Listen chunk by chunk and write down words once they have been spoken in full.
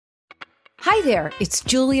Hi there, it's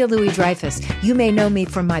Julia Louis-Dreyfus. You may know me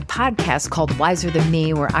from my podcast called Wiser Than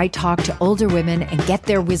Me, where I talk to older women and get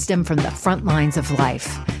their wisdom from the front lines of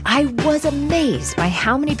life. I was amazed by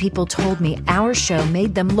how many people told me our show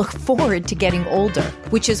made them look forward to getting older,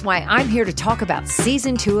 which is why I'm here to talk about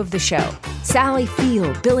Season 2 of the show. Sally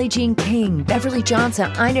Field, Billie Jean King, Beverly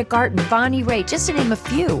Johnson, Ina Garten, Bonnie Raitt, just to name a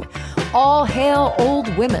few. All hail old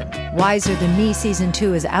women. Wiser Than Me Season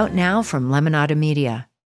 2 is out now from Lemonada Media.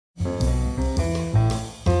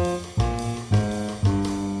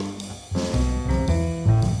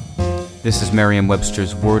 This is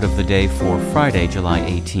Merriam-Webster's Word of the Day for Friday, July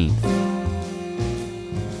 18th.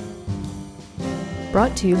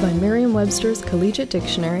 Brought to you by Merriam-Webster's Collegiate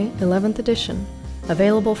Dictionary, 11th edition.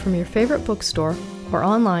 Available from your favorite bookstore or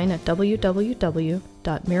online at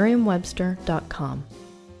www.merriam-webster.com.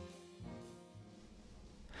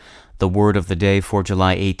 The word of the day for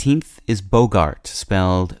July 18th is bogart,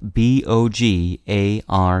 spelled B-O-G-A-R-T.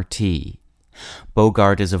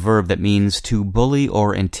 Bogart is a verb that means to bully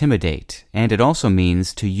or intimidate, and it also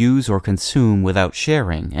means to use or consume without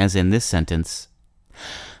sharing, as in this sentence.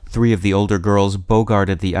 3 of the older girls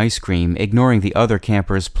bogarted the ice cream, ignoring the other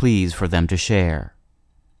campers' pleas for them to share.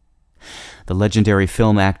 The legendary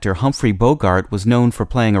film actor Humphrey Bogart was known for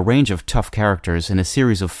playing a range of tough characters in a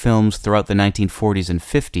series of films throughout the 1940s and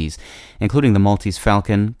 50s, including The Maltese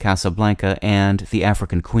Falcon, Casablanca, and The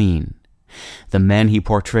African Queen. The men he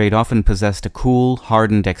portrayed often possessed a cool,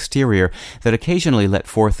 hardened exterior that occasionally let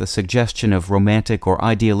forth a suggestion of romantic or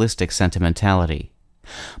idealistic sentimentality.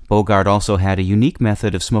 Bogart also had a unique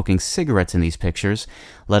method of smoking cigarettes in these pictures,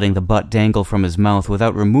 letting the butt dangle from his mouth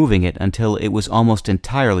without removing it until it was almost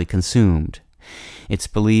entirely consumed. It's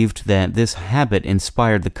believed that this habit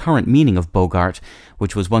inspired the current meaning of Bogart,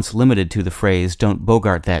 which was once limited to the phrase, "Don't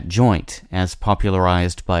Bogart that joint," as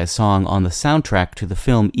popularized by a song on the soundtrack to the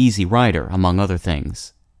film Easy Rider, among other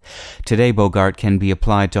things. Today, Bogart can be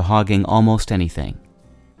applied to hogging almost anything.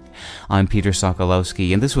 I'm Peter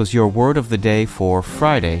Sokolowski, and this was your Word of the Day for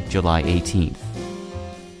Friday, July 18th.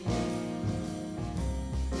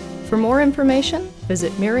 For more information,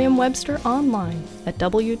 visit Merriam-Webster online at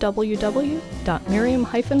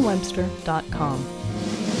www.merriam-webster.com.